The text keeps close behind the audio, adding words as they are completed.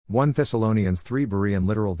1 Thessalonians 3 Berean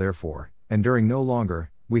literal therefore, enduring no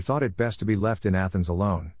longer, we thought it best to be left in Athens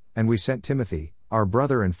alone, and we sent Timothy, our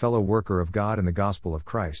brother and fellow worker of God in the gospel of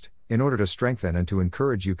Christ, in order to strengthen and to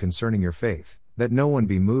encourage you concerning your faith, that no one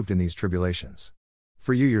be moved in these tribulations.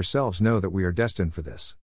 For you yourselves know that we are destined for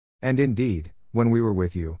this. And indeed, when we were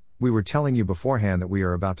with you, we were telling you beforehand that we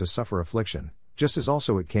are about to suffer affliction, just as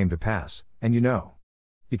also it came to pass, and you know.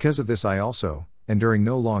 Because of this I also, enduring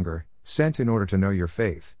no longer, sent in order to know your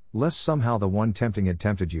faith, lest somehow the one tempting had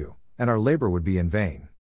tempted you, and our labor would be in vain.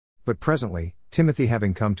 But presently, Timothy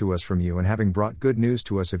having come to us from you and having brought good news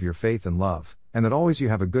to us of your faith and love, and that always you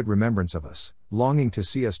have a good remembrance of us, longing to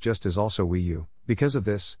see us just as also we you, because of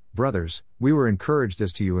this, brothers, we were encouraged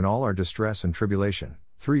as to you in all our distress and tribulation,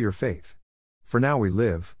 through your faith. For now we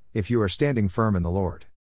live, if you are standing firm in the Lord.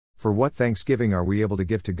 For what thanksgiving are we able to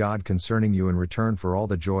give to God concerning you in return for all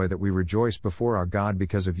the joy that we rejoice before our God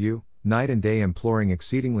because of you, night and day imploring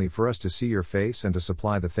exceedingly for us to see your face and to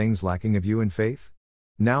supply the things lacking of you in faith?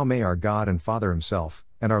 Now may our God and Father himself,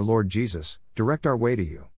 and our Lord Jesus, direct our way to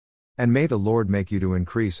you. And may the Lord make you to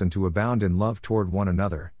increase and to abound in love toward one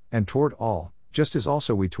another, and toward all, just as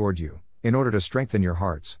also we toward you, in order to strengthen your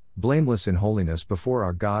hearts, blameless in holiness before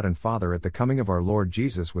our God and Father at the coming of our Lord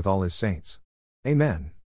Jesus with all his saints. Amen.